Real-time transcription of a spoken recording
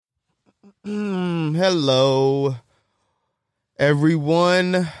Hello,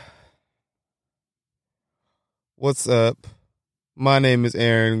 everyone. What's up? My name is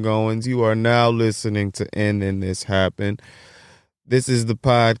Aaron Goins. You are now listening to Ending This Happen. This is the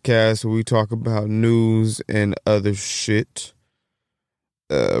podcast where we talk about news and other shit.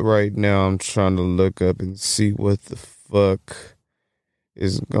 Right now, I'm trying to look up and see what the fuck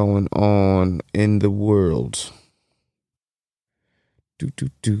is going on in the world.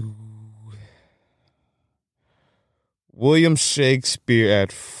 William Shakespeare at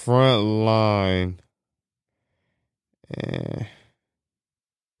Frontline.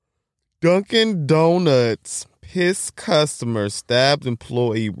 Dunkin' Donuts pissed customer stabbed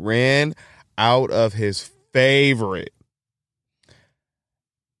employee ran out of his favorite.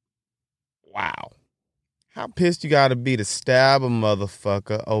 Wow. How pissed you gotta be to stab a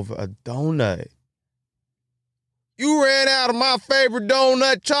motherfucker over a donut? You ran out of my favorite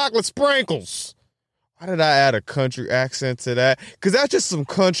donut, chocolate sprinkles. Why did I add a country accent to that? Because that's just some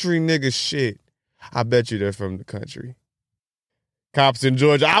country nigga shit. I bet you they're from the country. Cops in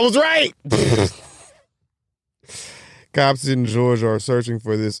Georgia. I was right. Cops in Georgia are searching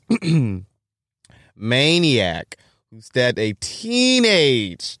for this maniac who stabbed a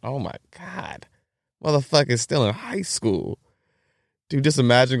teenage. Oh my God. Motherfucker's still in high school. Dude, just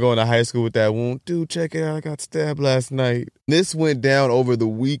imagine going to high school with that wound. Dude, check it out. I got stabbed last night. This went down over the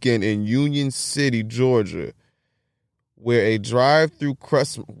weekend in Union City, Georgia, where a drive-through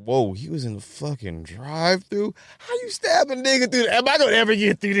Whoa, he was in the fucking drive-through? How you stab a nigga through that? Am I going to ever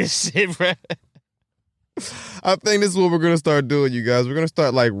get through this shit, bro? I think this is what we're going to start doing, you guys. We're going to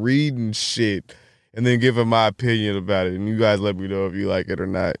start, reading shit and then giving my opinion about it. And you guys let me know if you like it or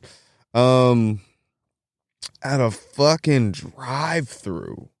not. At a fucking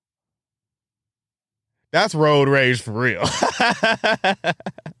drive-through. That's road rage for real.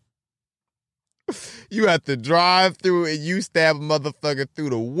 You at the drive-through and you stab a motherfucker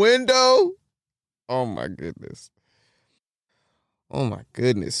through the window? Oh my goodness. Oh my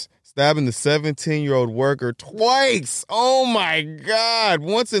goodness. Stabbing the 17-year-old worker twice. Oh my God.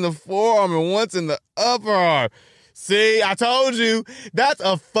 Once in the forearm and once in the upper arm. See, I told you, that's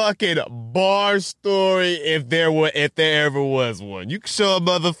a fucking bar story if there ever was one. You can show a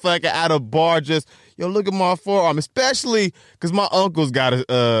motherfucker at a bar just, yo, look at my forearm, especially because my uncle's got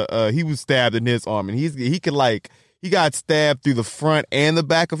he was stabbed in his arm and he got stabbed through the front and the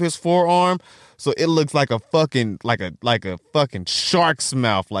back of his forearm. So it looks like a fucking, like a fucking shark's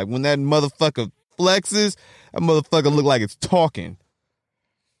mouth. Like when that motherfucker flexes, that motherfucker look like it's talking.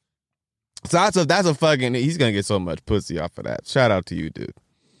 So that's a fucking, he's gonna get so much pussy off of that. Shout out to you, dude.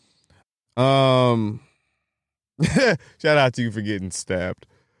 Shout out to you for getting stabbed.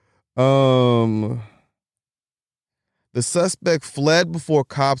 The suspect fled before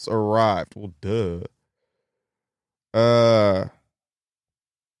cops arrived. Well, duh.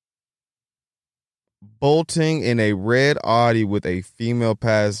 Bolting in a red Audi with a female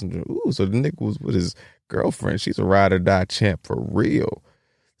passenger. Ooh, so the nigga was with his girlfriend. She's a ride or die champ for real.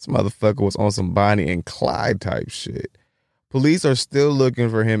 This motherfucker was on some Bonnie and Clyde type shit. Police are still looking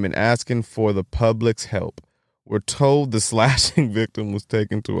for him and asking for the public's help. We're told the slashing victim was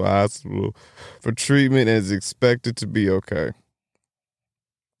taken to a hospital for treatment and is expected to be okay.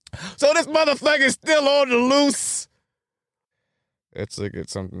 So this motherfucker's still on the loose. Let's look at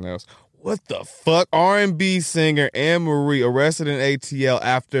something else. What the fuck? R&B singer Anne-Marie arrested in ATL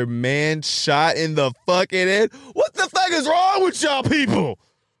after man shot in the fucking head. What the fuck is wrong with y'all people?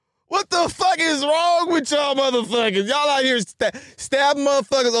 What the fuck is wrong with y'all motherfuckers? Y'all out here stabbing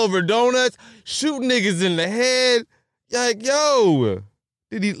motherfuckers over donuts, shooting niggas in the head. Like, yo,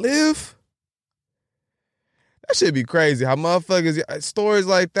 did he live? That shit be crazy. How motherfuckers, stories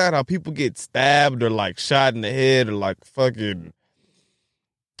like that, how people get stabbed or shot in the head or fucking,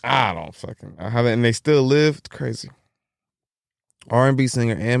 I don't fucking know. And they still live? It's crazy. R&B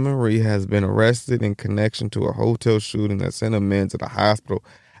singer Anne-Marie has been arrested in connection to a hotel shooting that sent a man to the hospital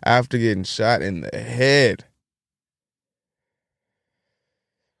after getting shot in the head.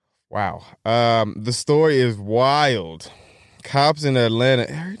 Wow. The story is wild. Cops in Atlanta,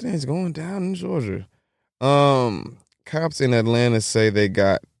 everything's going down in Georgia. Cops in Atlanta say they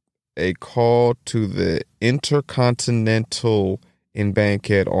got a call to the Intercontinental in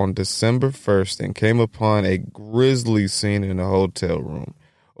Bankhead on December 1st and came upon a grisly scene in a hotel room.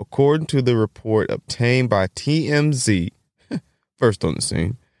 According to the report obtained by TMZ, first on the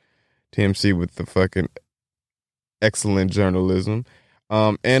scene, TMZ with the fucking excellent journalism,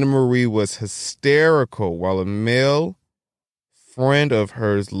 Anne-Marie was hysterical while a male friend of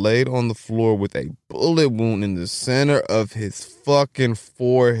hers laid on the floor with a bullet wound in the center of his fucking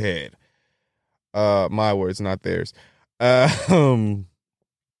forehead. My words, not theirs. Um,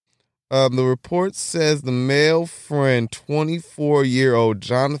 the report says the male friend, 24-year-old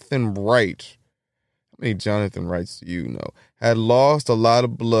Jonathan Wright. How many Jonathan Wrights do you know? Had lost a lot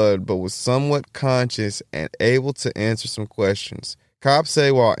of blood, but was somewhat conscious and able to answer some questions. Cops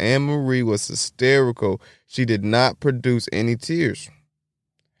say while Anne Marie was hysterical, she did not produce any tears.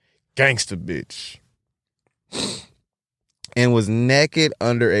 Gangsta bitch. And was naked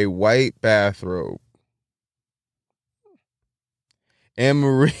under a white bathrobe. Anne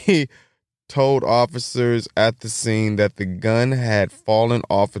Marie told officers at the scene that the gun had fallen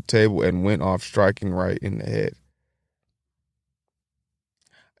off a table and went off, striking Wright in the head.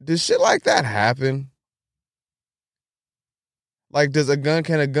 Does shit like that happen? Like,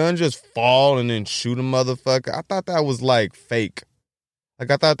 can a gun just fall and then shoot a motherfucker? I thought that was like fake. Like,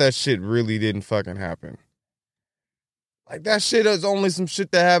 I thought that shit really didn't fucking happen. Like, that shit is only some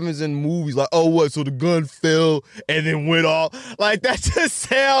shit that happens in movies. Like, oh, what? So the gun fell and then went off? Like, that just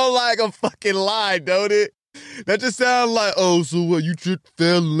sounds like a fucking lie, don't it? That just sounds like, oh, so what? You tripped,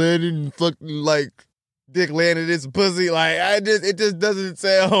 fell, landed, and fucking, like, dick landed his pussy. Like, it just doesn't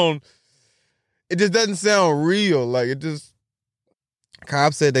sound real. Like,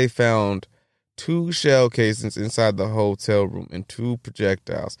 cops said they found 2 shell casings inside the hotel room and 2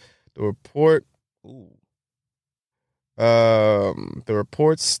 projectiles. The report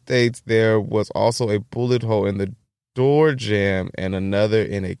states there was also a bullet hole in the door jamb and another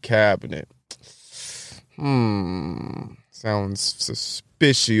in a cabinet. Sounds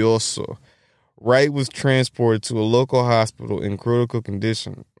suspicious. Wright was transported to a local hospital in critical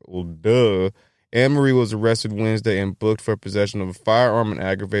condition. Well, duh. Anne Marie was arrested Wednesday and booked for possession of a firearm and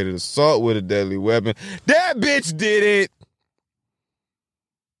aggravated assault with a deadly weapon. That bitch did it.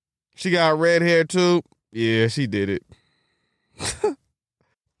 She got red hair too. Yeah, she did it.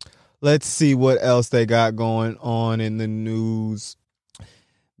 Let's see what else they got going on in the news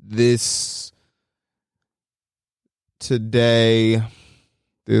this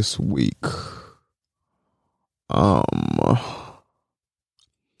week.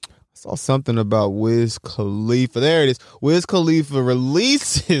 Saw something about Wiz Khalifa. There it is. Wiz Khalifa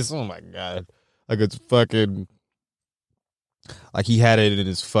releases. Oh my God. Like it's fucking. Like he had it in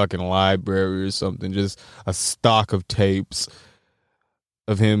his fucking library or something. Just a stock of tapes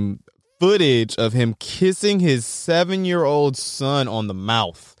of him. Footage of him kissing his 7-year-old son on the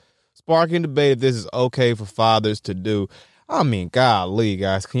mouth. Sparking debate if this is okay for fathers to do. I mean, golly,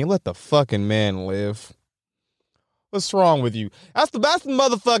 guys. Can you let the fucking man live? What's wrong with you? That's the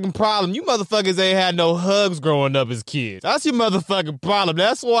motherfucking problem. You motherfuckers ain't had no hugs growing up as kids. That's your motherfucking problem.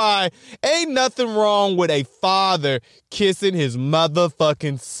 That's why ain't nothing wrong with a father kissing his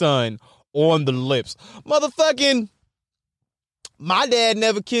motherfucking son on the lips. Motherfucking, my dad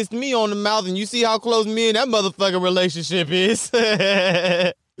never kissed me on the mouth, and you see how close me and that motherfucking relationship is.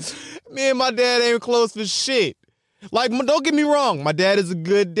 Me and my dad ain't close for shit. Like, don't get me wrong. My dad is a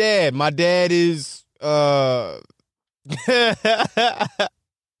good dad. My dad is,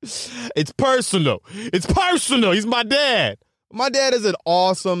 It's personal. He's my dad. My dad is an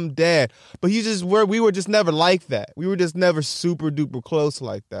awesome dad, but we were just never like that. We were just never super duper close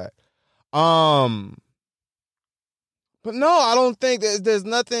like that. But no, I don't think there's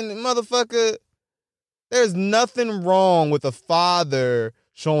nothing, motherfucker. There's nothing wrong with a father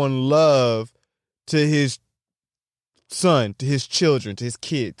showing love to his son, to his children, to his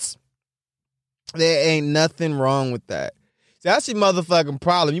kids. There ain't nothing wrong with that. See, that's your motherfucking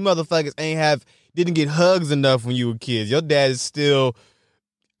problem. You motherfuckers didn't get hugs enough when you were kids. Your dad is still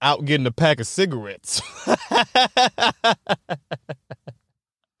out getting a pack of cigarettes. That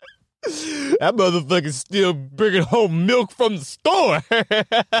motherfucker's still bringing home milk from the store.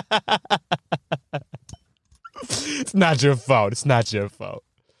 It's not your fault.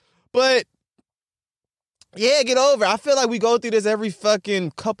 But yeah, get over it. I feel like we go through this every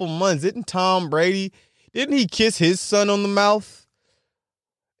fucking couple months. Didn't Tom Brady, didn't he kiss his son on the mouth?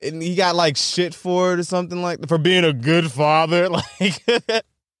 And he got like shit for it or something like that, for being a good father. Like,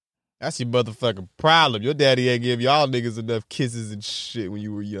 that's your motherfucking problem. Your daddy ain't give y'all niggas enough kisses and shit when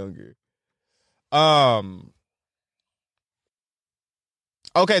you were younger.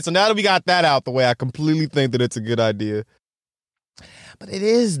 Okay, so now that we got that out the way, I completely think that it's a good idea. But it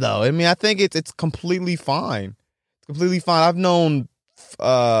is, though. I mean, I think it's completely fine. It's completely fine. I've known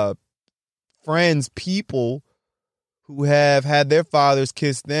friends, people who have had their fathers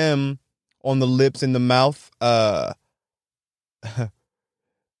kiss them on the lips and the mouth up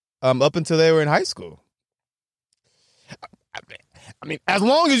until they were in high school. I mean, as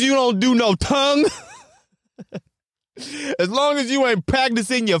long as you don't do no tongue, As long as you ain't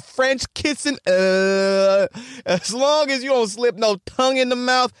practicing your French kissing, as long as you don't slip no tongue in the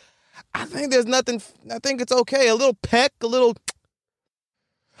mouth, I think there's nothing. I think it's okay. A little peck, a little.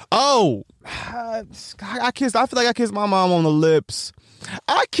 Oh, I feel like I kissed my mom on the lips.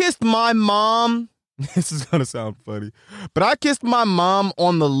 I kissed my mom. This is gonna sound funny, but I kissed my mom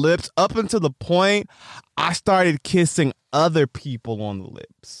on the lips up until the point I started kissing other people on the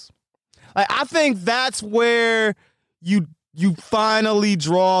lips. Like, I think that's where you finally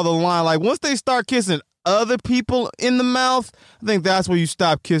draw the line. Like, once they start kissing other people in the mouth, I think that's where you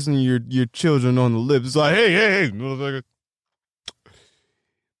stop kissing your children on the lips. It's like, hey, motherfucker.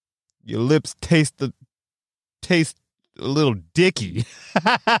 Your lips taste a little dicky.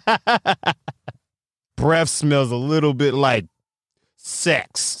 Breath smells a little bit like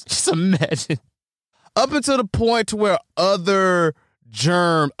sex. Just imagine. Up until the point to where other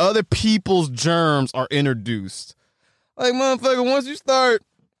people's germs are introduced. Like, motherfucker, once you start,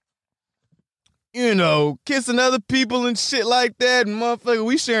 kissing other people and shit like that, and motherfucker,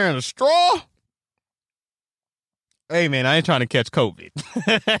 we sharing a straw. Hey, man, I ain't trying to catch COVID.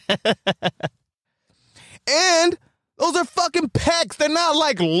 And those are fucking pecks. They're not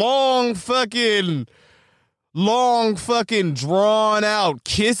like long fucking drawn out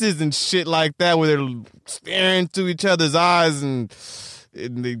kisses and shit like that where they're staring into each other's eyes and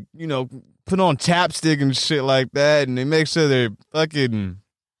they, put on chapstick and shit like that, and they make sure their fucking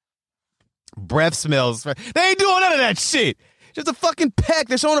breath smells right. They ain't doing none of that shit. Just a fucking peck.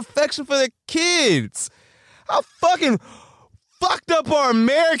 They're showing affection for their kids. How fucking fucked up are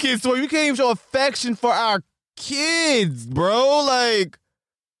Americans where you can't even show affection for our kids, bro? Like,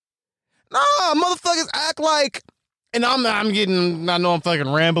 nah, motherfuckers act like, and I know I'm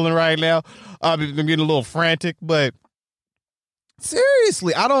fucking rambling right now. I'm getting a little frantic, but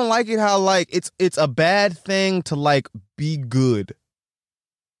seriously, I don't like it how, like, it's a bad thing to, like, be good.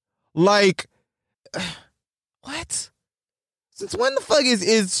 Like, what? Since when the fuck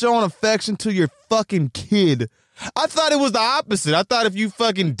is showing affection to your fucking kid? I thought it was the opposite. I thought if you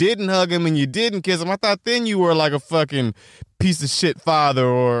fucking didn't hug him and you didn't kiss him, I thought then you were like a fucking piece of shit father,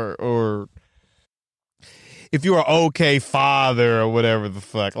 or if you were okay father or whatever the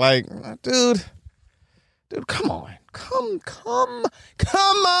fuck. Like, dude, come on. Come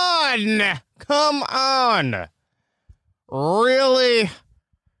on. Really?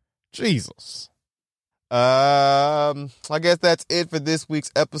 Jesus. I guess that's it for this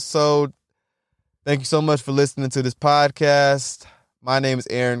week's episode. Thank you so much for listening to this podcast. My name is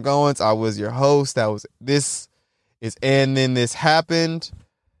Aaron Goins. I was your host. This is And Then This Happened.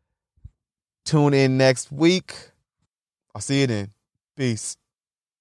 Tune in next week. I'll see you then. Peace.